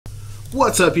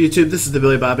What's up, YouTube? This is the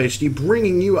Billy Bob HD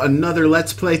bringing you another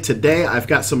Let's Play. Today I've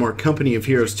got some more Company of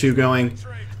Heroes 2 going,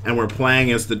 and we're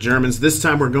playing as the Germans. This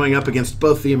time we're going up against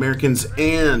both the Americans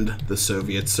and the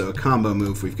Soviets, so a combo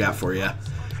move we've got for you.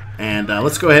 And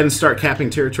let's go ahead and start capping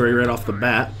territory right off the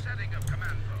bat.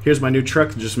 Here's my new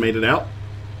truck that just made it out.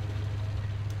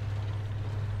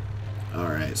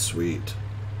 Alright, sweet.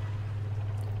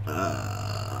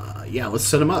 Yeah, let's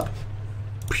set them up.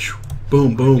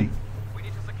 Boom, boom.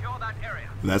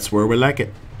 That's where we like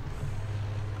it.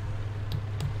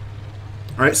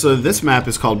 Alright, so this map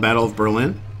is called Battle of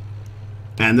Berlin.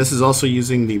 And this is also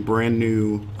using the brand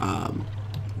new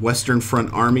Western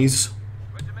Front Armies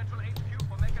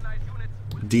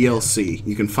DLC.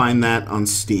 You can find that on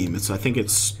Steam. I think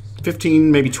it's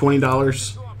 $15, maybe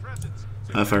 $20,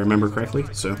 if I remember correctly.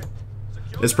 So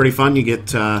it's pretty fun. You get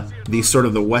the sort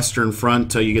of the Western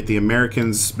Front. You get the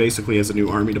Americans basically as a new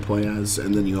army to play as,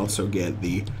 and then you also get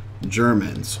the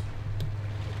Germans.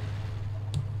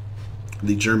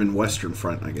 The German Western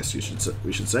Front, I guess we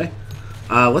should say.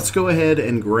 Let's go ahead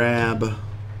and grab.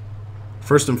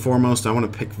 First and foremost, I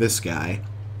want to pick this guy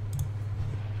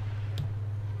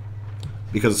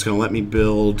because it's going to let me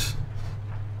build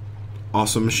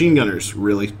awesome machine gunners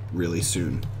really, really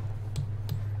soon.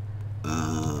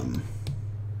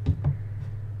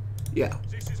 Yeah.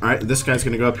 Alright, this guy's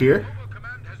going to go up here.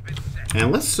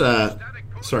 And let's,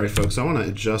 sorry folks, I want to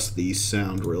adjust the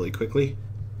sound really quickly.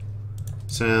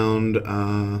 Sound,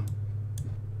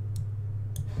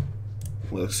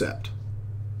 we'll accept.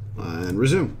 And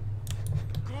resume.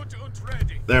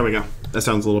 There we go. That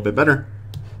sounds a little bit better.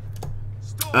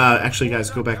 Actually, guys,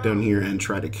 go back down here and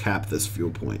try to cap this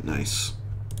fuel point. Nice.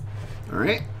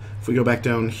 Alright. If we go back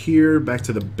down here, back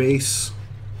to the base.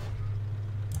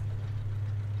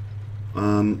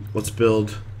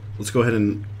 Let's go ahead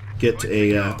and get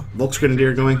a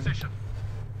Volksgrenadier going.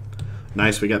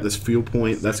 Nice, we got this fuel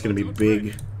point. That's going to be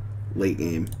big late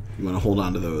game. You want to hold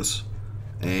on to those.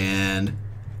 And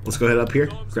let's go ahead up here,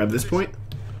 grab this point.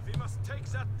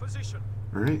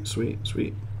 Alright, sweet,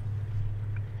 sweet.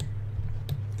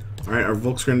 Alright, our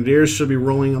Volksgrenadiers should be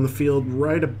rolling on the field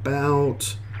right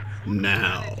about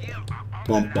now.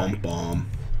 Bum, bum, bum.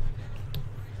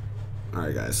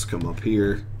 Alright, guys, come up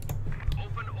here.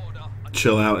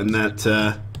 Chill out in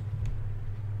that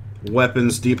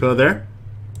weapons depot there.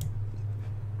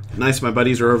 Nice, my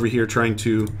buddies are over here trying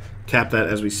to cap that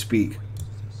as we speak.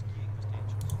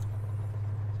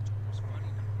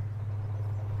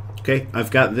 Okay,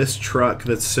 I've got this truck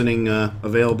that's sitting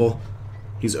available.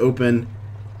 He's open.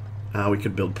 We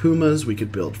could build Pumas, we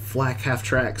could build flak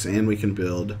half-tracks, and we can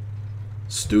build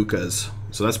Stukas.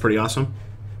 So that's pretty awesome.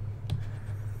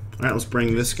 Alright, let's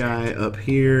bring this guy up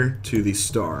here to the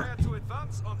star.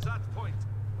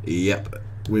 Yep,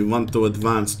 we want to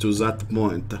advance to that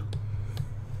point.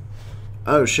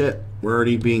 Oh shit, we're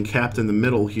already being capped in the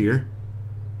middle here.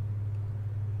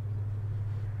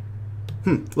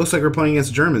 Looks like we're playing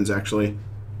against Germans, actually.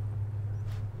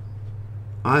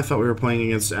 I thought we were playing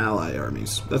against ally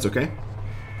armies. That's okay.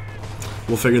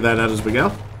 We'll figure that out as we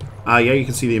go. Yeah, you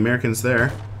can see the Americans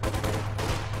there.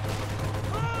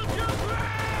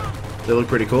 They look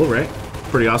pretty cool, right?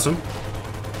 Pretty awesome.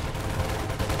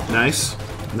 Nice.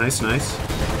 Nice, nice.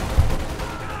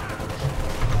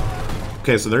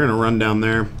 Okay, so they're going to run down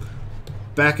there.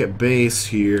 Back at base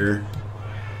here.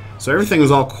 So everything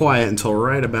was all quiet until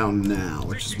right about now,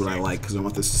 which is what I like because I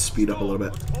want this to speed up a little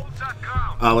bit.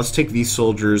 Let's take these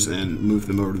soldiers and move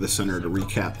them over to the center to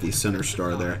recap the center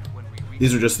star there.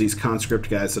 These are just these conscript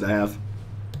guys that I have.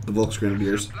 The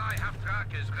Volksgrenadiers.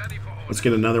 Let's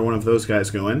get another one of those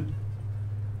guys going.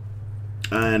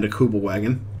 And a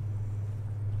Kubelwagen.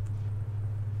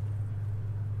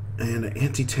 And an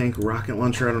anti-tank rocket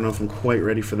launcher. I don't know if I'm quite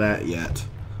ready for that yet.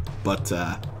 But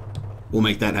we'll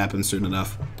make that happen soon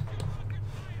enough.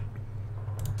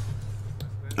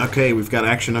 Okay, we've got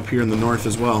action up here in the north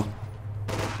as well.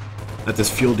 At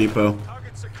this fuel depot.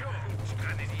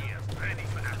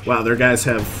 Wow, their guys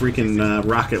have freaking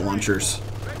rocket launchers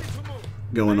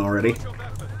going already.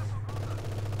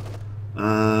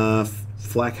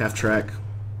 Flak half-track.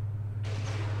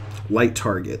 Light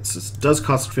targets. This does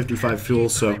cost 55 fuel,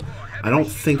 so I don't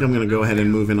think I'm going to go ahead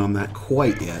and move in on that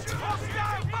quite yet.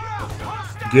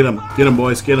 Get them,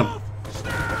 boys, get them.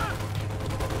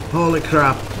 Holy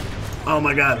crap. Oh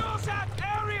my god.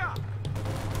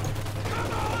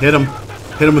 Hit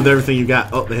them with everything you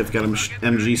got. Oh, they've got an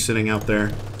MG sitting out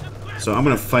there. So I'm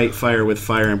going to fight fire with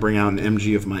fire and bring out an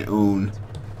MG of my own.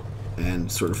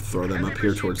 And sort of throw them up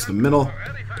here towards the middle.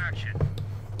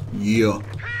 Yeah.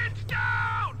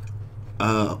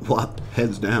 What?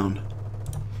 Heads down.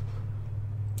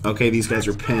 Okay, these guys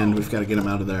are pinned. We've got to get them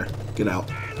out of there. Get out.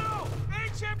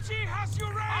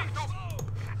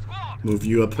 Move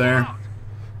you up there.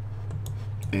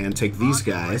 And take these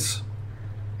guys.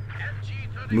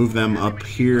 Move them up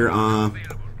here.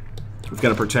 We've got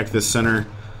to protect this center.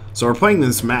 So we're playing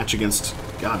this match against,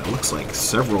 God, it looks like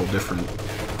several different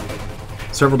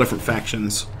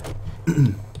factions.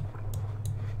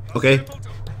 Okay.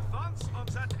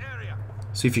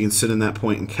 See if you can sit in that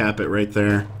point and cap it right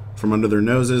there. From under their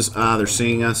noses. Ah, they're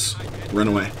seeing us. Run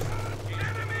away.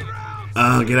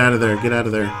 Get out of there. Get out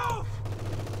of there.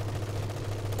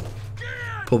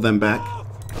 Pull them back.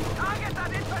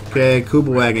 Okay,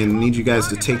 Kuba Wagon. Need you guys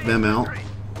to take them out.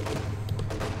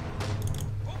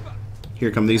 Here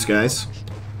come these guys.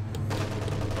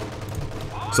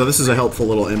 So this is a helpful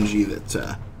little MG that's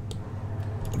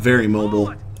very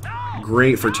mobile.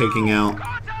 Great for taking out.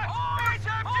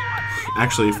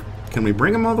 Actually, can we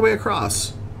bring them all the way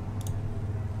across?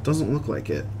 Doesn't look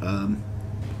like it.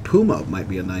 Puma might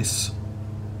be a nice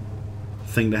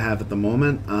thing to have at the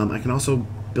moment. I can also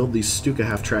build these Stuka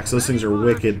half tracks. Those things are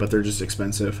wicked, but they're just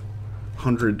expensive.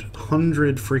 100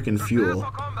 freaking fuel.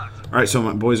 Alright, so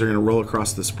my boys are going to roll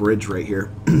across this bridge right here.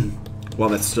 While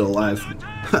that's still alive.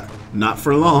 Not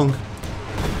for long.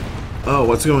 Oh,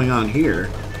 what's going on here?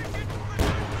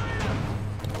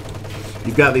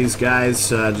 You've got these guys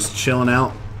just chilling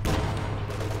out.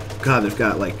 God, they've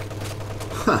got like...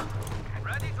 Huh.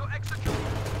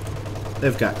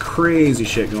 They've got crazy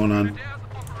shit going on.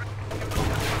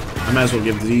 I might as well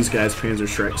give these guys Panzer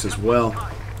Strikes as well.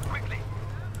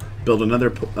 Build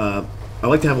another... I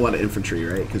like to have a lot of infantry,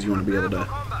 right? Because you want to be able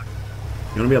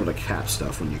to cap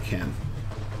stuff when you can.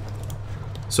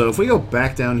 So if we go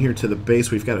back down here to the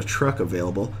base, we've got a truck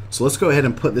available. So let's go ahead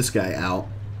and put this guy out.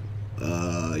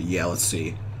 Yeah, let's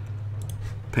see.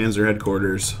 Panzer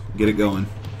headquarters. Get it going.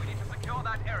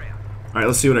 Alright,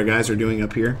 let's see what our guys are doing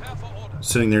up here.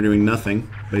 Sitting there doing nothing,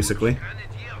 basically.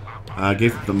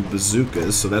 Gave them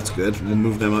bazookas, so that's good. We'll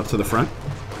move them up to the front.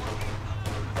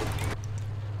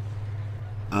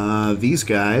 These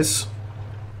guys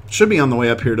should be on the way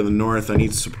up here to the north. I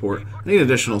need support. I need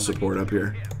additional support up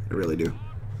here. I really do.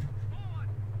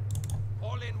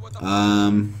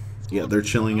 Yeah, they're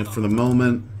chilling it for the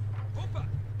moment.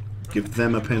 Give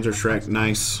them a Panzer Strike.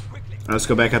 Nice. Let's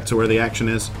go back up to where the action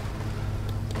is.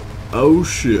 Oh,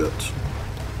 shit.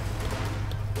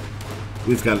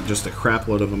 We've got just a crap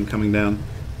load of them coming down.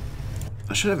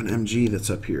 I should have an MG that's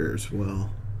up here as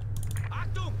well.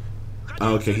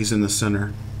 Oh, okay, he's in the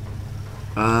center.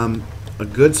 A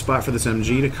good spot for this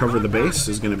MG to cover the base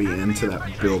is going to be into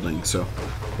that building. So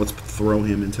let's throw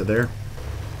him into there.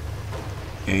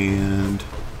 And...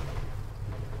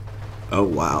 oh,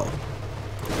 wow.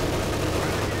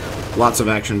 Lots of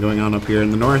action going on up here in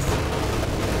the north.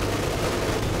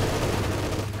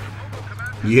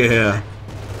 Yeah.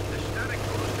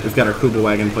 We've got our Kuba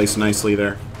Wagon placed nicely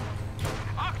there.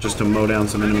 Just to mow down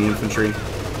some enemy infantry.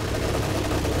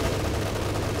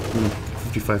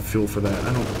 55 fuel for that.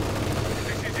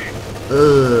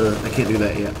 I can't do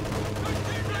that yet.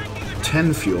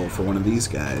 10 fuel for one of these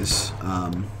guys.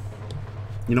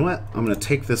 You know what? I'm going to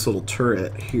take this little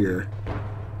turret here.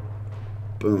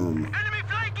 Boom.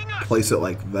 Place it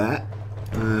like that.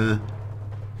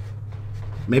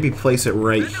 Maybe place it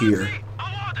right here.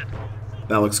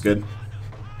 That looks good.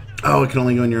 Oh, it can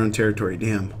only go in your own territory.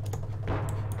 Damn.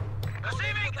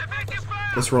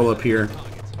 Let's roll up here.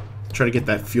 Try to get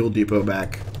that fuel depot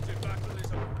back.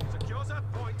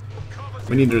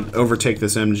 We need to overtake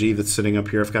this MG that's sitting up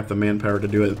here. I've got the manpower to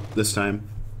do it this time.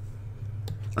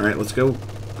 Alright, let's go.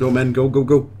 Go, men. Go, go,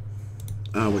 go.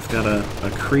 Oh, we've got a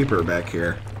creeper back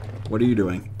here. What are you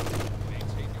doing?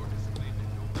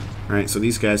 Alright, so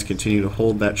these guys continue to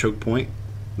hold that choke point.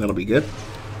 That'll be good.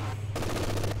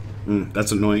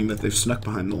 That's annoying that they've snuck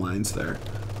behind the lines there.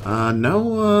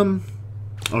 No,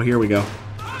 oh, here we go.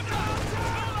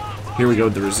 Here we go,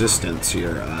 the resistance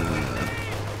here,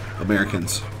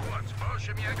 Americans.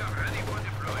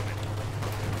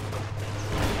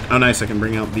 Oh, nice, I can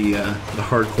bring out the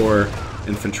hardcore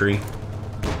infantry.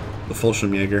 The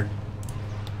Fallschirmjäger.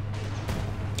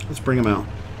 Let's bring him out.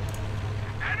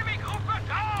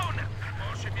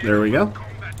 There we go.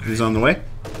 He's on the way.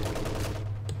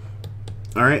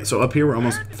 Alright, so up here we're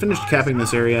almost finished capping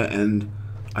this area, and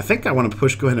I think I want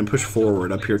to go ahead and push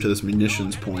forward up here to this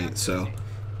munitions point, so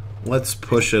let's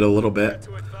push it a little bit.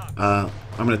 I'm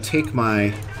going to take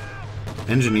my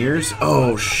engineers.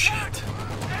 Oh, shit.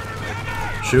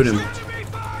 Shoot him.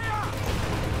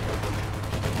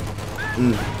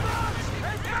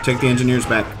 Take the engineers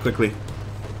back, quickly.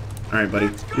 Alright, buddy.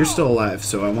 You're still alive,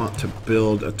 so I want to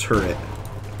build a turret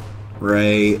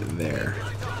right there.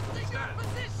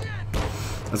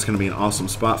 That's going to be an awesome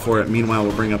spot for it. Meanwhile,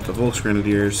 we'll bring up the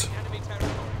Volksgrenadiers.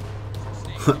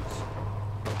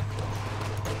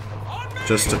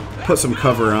 Just to put some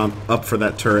cover up for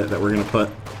that turret that we're going to put.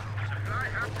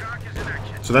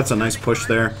 So that's a nice push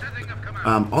there.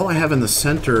 All I have in the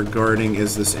center guarding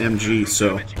is this MG,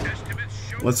 so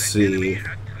let's see.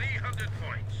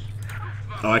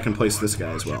 Oh, I can place this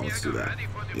guy as well. Let's do that.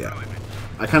 Yeah.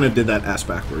 I kind of did that ass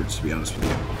backwards, to be honest with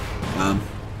you.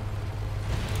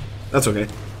 That's okay.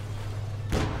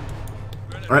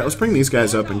 Alright, let's bring these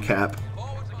guys up and cap.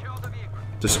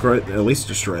 At least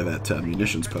destroy that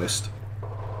munitions post.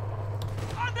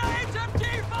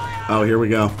 Oh, here we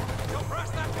go.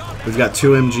 We've got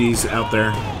 2 MGs out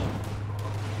there.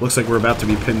 Looks like we're about to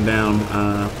be pinned down.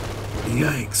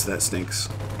 Yikes, that stinks.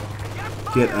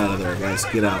 Get out of there, guys.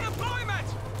 Get out.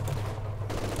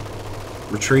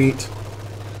 Retreat.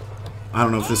 I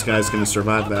don't know if this guy's going to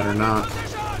survive that or not.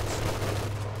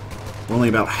 We're only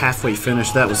about halfway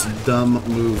finished. That was a dumb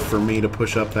move for me to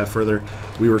push up that further.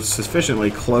 We were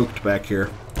sufficiently cloaked back here.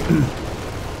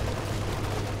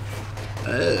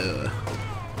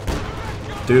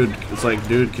 Dude, it's like,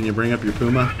 dude, can you bring up your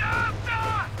Puma?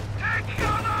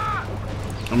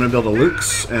 I'm going to build a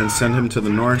Luke's and send him to the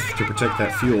north to protect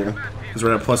that fuel. Because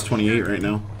we're at plus 28 right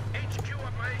now.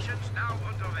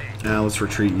 Now let's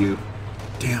retreat you.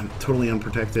 Damn, totally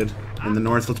unprotected. In the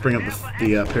north, let's bring up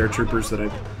the paratroopers that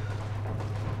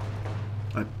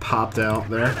I popped out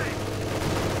there.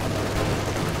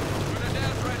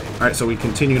 Alright, so we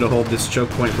continue to hold this choke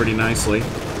point pretty nicely.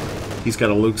 He's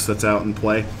got a Luke's that's out in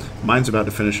play. Mine's about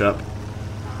to finish up.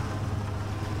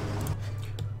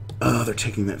 Oh, they're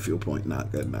taking that fuel point.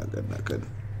 Not good, not good, not good.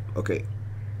 Okay.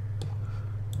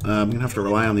 I'm going to have to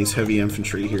rely on these heavy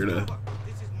infantry here to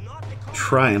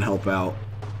try and help out.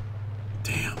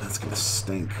 Damn, that's going to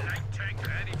stink.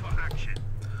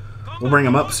 We'll bring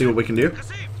them up, see what we can do.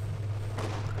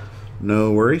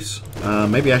 No worries.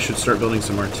 Maybe I should start building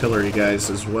some artillery guys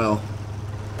as well.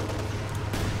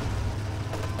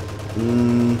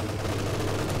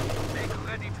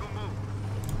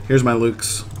 Here's my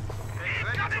Luke's.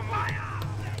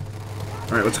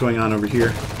 Alright, what's going on over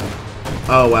here?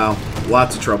 Oh, wow.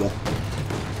 Lots of trouble.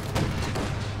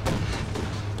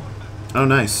 Oh,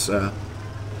 nice. That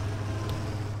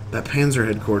Panzer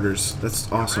headquarters. That's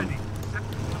awesome.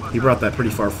 He brought that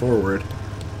pretty far forward.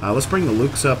 Let's bring the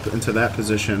Luke's up into that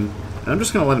position. And I'm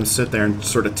just going to let him sit there and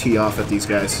sort of tee off at these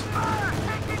guys.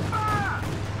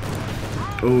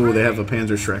 Oh, they have a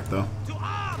Panzer Shrek, though.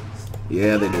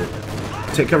 Yeah, they do.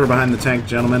 Take cover behind the tank,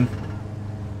 gentlemen.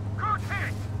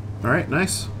 Alright,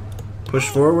 nice. Push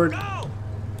forward.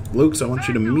 Luke's, I want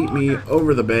you to meet me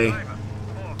over the bay.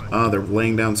 Oh, they're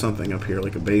laying down something up here,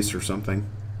 like a base or something.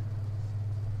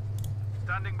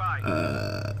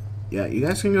 Yeah, you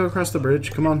guys can go across the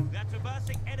bridge. Come on.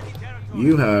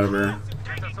 You, however...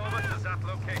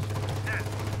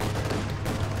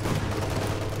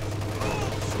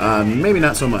 maybe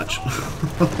not so much.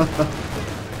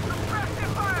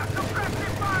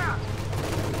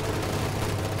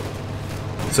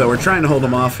 So we're trying to hold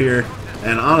them off here,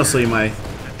 and honestly my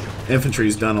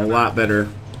infantry's done a lot better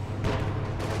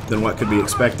than what could be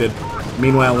expected.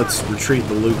 Meanwhile, let's retreat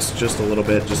the Luke's just a little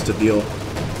bit, just to deal...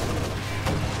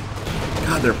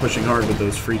 God, they're pushing hard with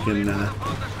those freaking...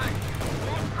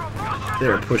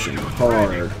 They're pushing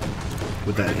hard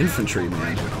with that infantry,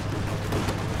 man.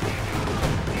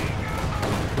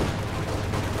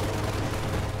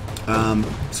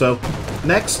 So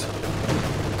next,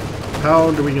 how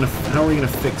are we gonna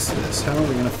fix this? How are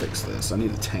we gonna fix this? I need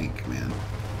a tank, man,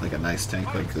 like a nice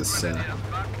tank like this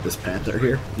this Panther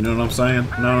here. You know what I'm saying?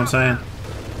 You know what I'm saying?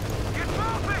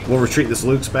 We'll retreat this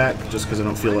Luke's back just because I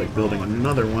don't feel like building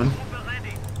another one.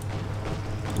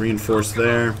 Reinforce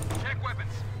there.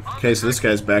 Okay, so this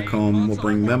guy's back home. We'll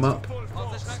bring them up.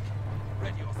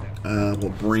 We'll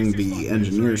bring the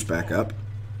engineers back up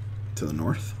to the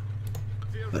north.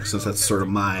 Since that's sort of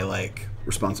my, like,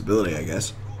 responsibility, I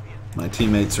guess. My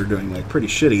teammates are doing, like, pretty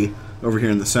shitty over here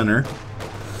in the center.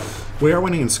 We are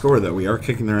winning in score, though. We are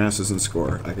kicking their asses in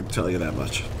score. I can tell you that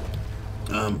much.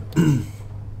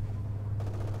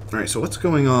 Alright, so what's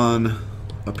going on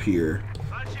up here?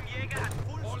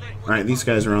 Alright, these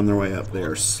guys are on their way up. They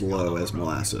are slow as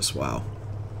molasses. Wow.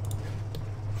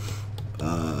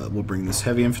 We'll bring this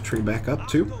heavy infantry back up,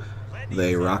 too.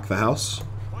 They rock the house.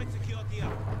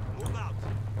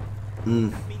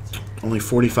 Only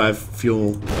 45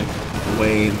 fuel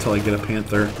away until I get a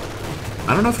Panther.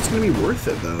 I don't know if it's going to be worth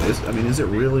it, though. I mean, is it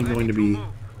really going to be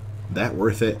that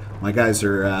worth it? My guys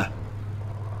are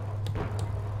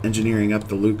engineering up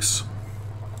the Luke's,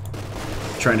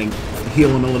 trying to heal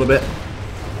him a little bit.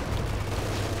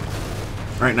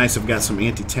 Alright, nice. I've got some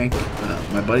anti-tank.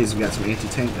 My buddies have got some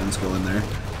anti-tank guns going there.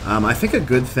 I think a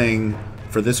good thing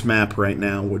for this map right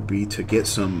now would be to get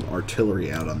some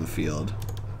artillery out on the field.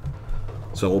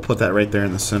 So we'll put that right there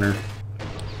in the center.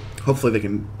 Hopefully they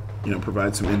can, you know,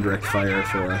 provide some indirect fire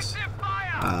for us.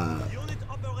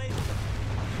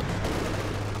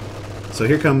 So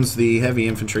here comes the heavy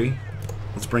infantry.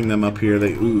 Let's bring them up here.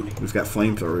 Ooh, we've got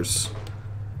flamethrowers.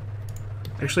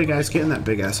 Actually, guys, get in that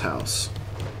big-ass house.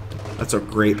 That's a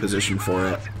great position for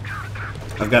it.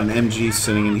 I've got an MG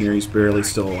sitting in here. He's barely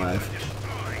still alive.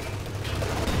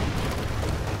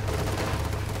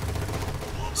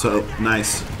 So,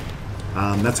 nice.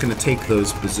 That's going to take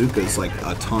those bazookas like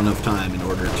a ton of time in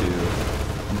order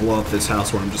to blow up this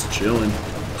house where I'm just chilling.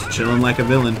 Just chilling like a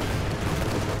villain.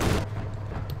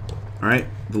 Alright,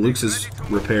 the Luke's is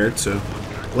repaired, so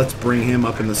let's bring him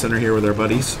up in the center here with our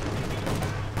buddies.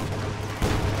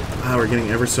 Ah, we're getting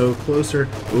ever so closer.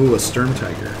 Ooh, a Sturm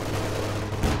Tiger.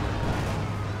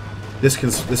 This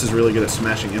is really good at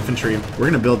smashing infantry. We're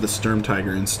going to build the Sturm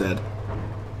Tiger instead.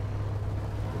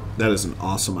 That is an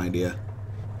awesome idea.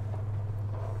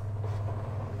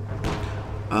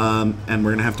 And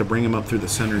we're going to have to bring him up through the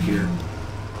center here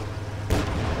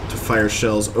to fire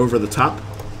shells over the top.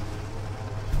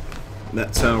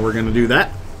 That's how we're going to do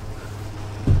that.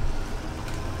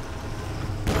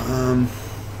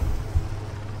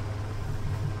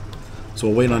 So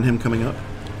we'll wait on him coming up.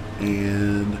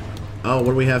 And oh,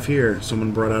 what do we have here?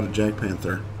 Someone brought out a Jag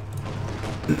Panther.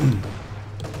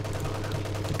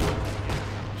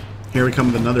 Here we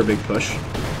come with another big push.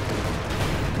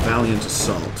 Valiant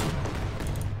Assault.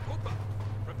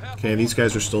 Okay, these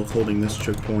guys are still holding this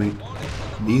choke point.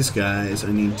 These guys,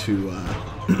 I need to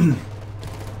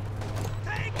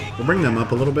we'll bring them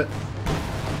up a little bit.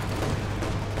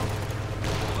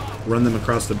 Run them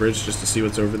across the bridge just to see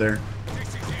what's over there.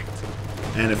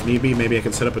 And if need be, maybe I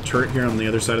can set up a turret here on the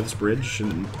other side of this bridge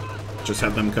and just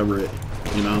have them cover it.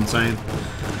 You know what I'm saying?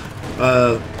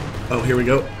 Oh, here we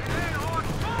go.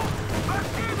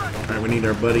 Alright, we need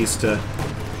our buddies to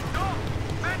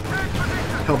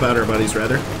help out our buddies,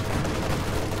 rather.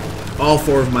 All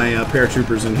four of my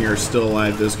paratroopers in here are still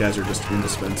alive. Those guys are just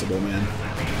indispensable, man.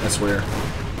 I swear.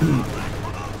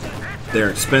 They're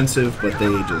expensive, but they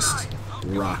just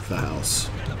rock the house.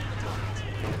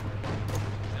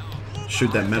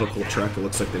 Shoot that medical truck. It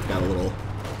looks like they've got a little...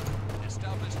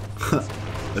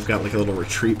 they've got like a little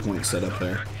retreat point set up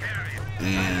there.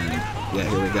 And yeah,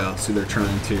 here we go. See, they're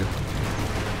trying to...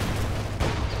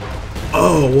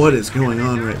 Oh, what is going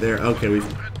on right there? Okay,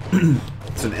 we've...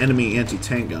 It's an enemy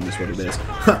anti-tank gun is what it is.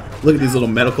 Look at these little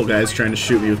medical guys trying to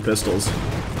shoot me with pistols.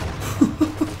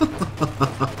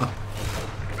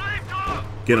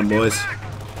 Get them, boys.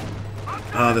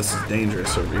 Oh, this is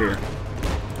dangerous over here.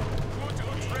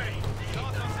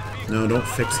 No, don't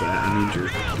fix that. I need your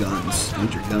guns. I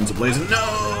need your guns ablazing.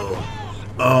 No!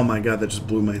 Oh my god, that just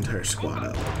blew my entire squad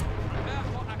up.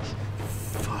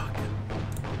 Fuck.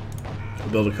 I'll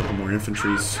build a couple more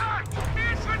infantries.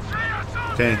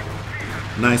 Okay.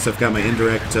 Nice, I've got my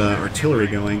indirect artillery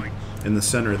going in the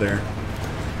center there.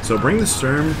 So bring the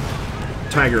Sturm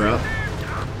Tiger up.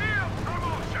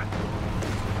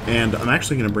 And I'm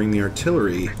actually going to bring the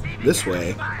artillery this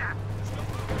way.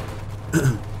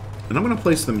 And I'm going to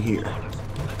place them here.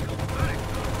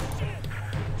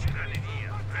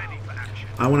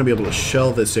 I want to be able to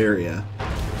shell this area.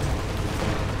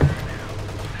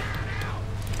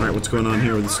 Alright, what's going on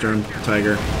here with the Sturm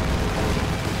Tiger?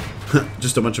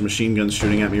 Just a bunch of machine guns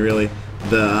shooting at me, really.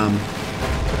 The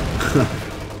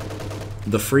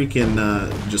the freaking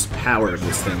just power of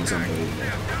this thing is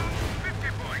unbelievable.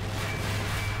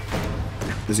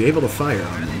 Is he able to fire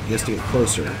on him? He has to get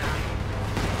closer.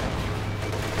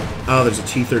 Oh, there's a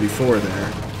T-34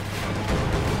 there.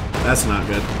 That's not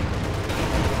good.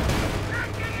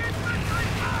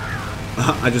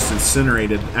 I just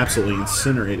incinerated, absolutely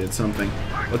incinerated something.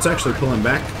 Let's actually pull him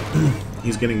back.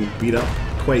 He's getting beat up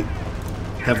quite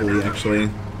heavily, actually.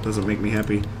 Doesn't make me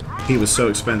happy. He was so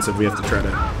expensive, we have to try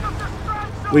to...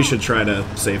 We should try to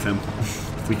save him,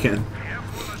 if we can.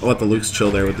 I'll let the Lukes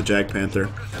chill there with the Jag Panther.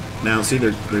 Now, see,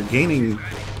 they're gaining...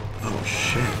 Oh,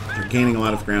 shit. They're gaining a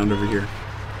lot of ground over here.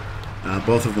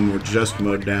 Both of them were just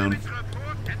mowed down.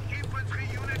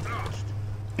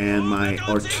 And my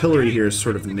artillery here is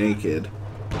sort of naked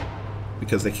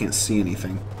because they can't see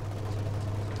anything.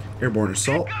 Airborne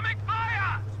assault.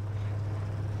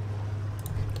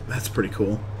 That's pretty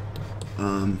cool.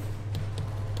 I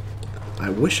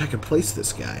wish I could place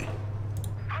this guy.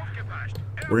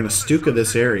 We're going to Stuka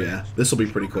this area. This will be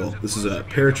pretty cool. This is a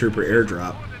paratrooper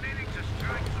airdrop.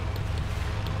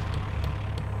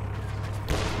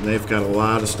 They've got a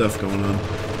lot of stuff going on,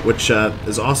 which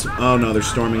is awesome. Oh no, they're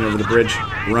storming over the bridge.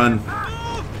 Run.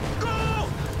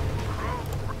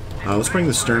 Let's bring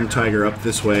the Sturm Tiger up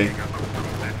this way.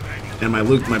 And my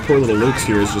poor little Luke's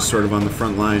here is just sort of on the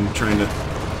front line trying to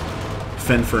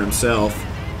fend for himself.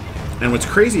 And what's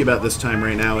crazy about this time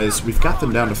right now is we've got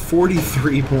them down to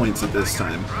 43 points at this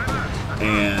time.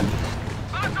 And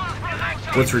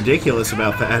what's ridiculous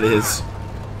about that is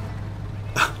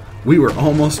we were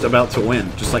almost about to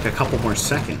win. Just like a couple more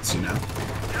seconds, you know.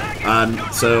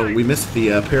 So we missed the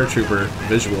paratrooper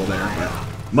visual there, but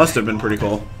must have been pretty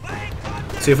cool.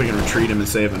 See if we can retreat him and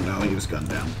save him. No, he was gunned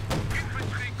down.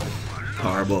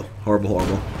 Horrible, horrible,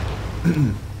 horrible.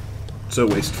 So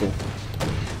wasteful.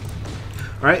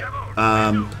 Alright,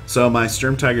 so my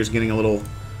Sturm Tiger's getting a little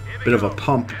bit of a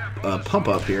pump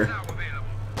up here.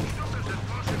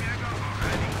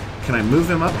 Can I move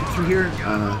him up through here?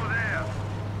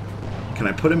 Can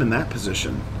I put him in that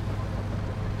position?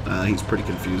 He's pretty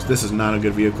confused. This is not a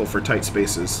good vehicle for tight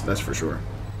spaces, that's for sure.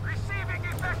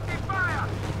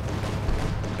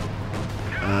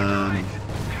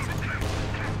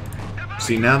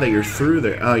 See, now that you're through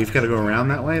there... Oh, you've got to go around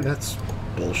that way? That's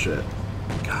bullshit.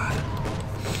 God.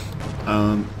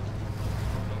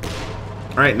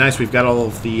 Alright, nice. We've got all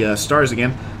of the stars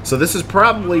again. So this is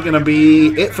probably going to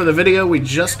be it for the video. We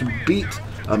just beat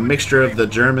a mixture of the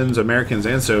Germans, Americans,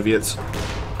 and Soviets.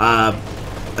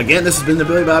 Again, this has been the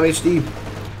Billy Bob HD.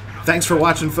 Thanks for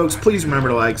watching, folks. Please remember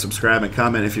to like, subscribe, and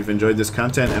comment if you've enjoyed this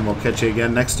content, and we'll catch you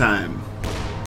again next time.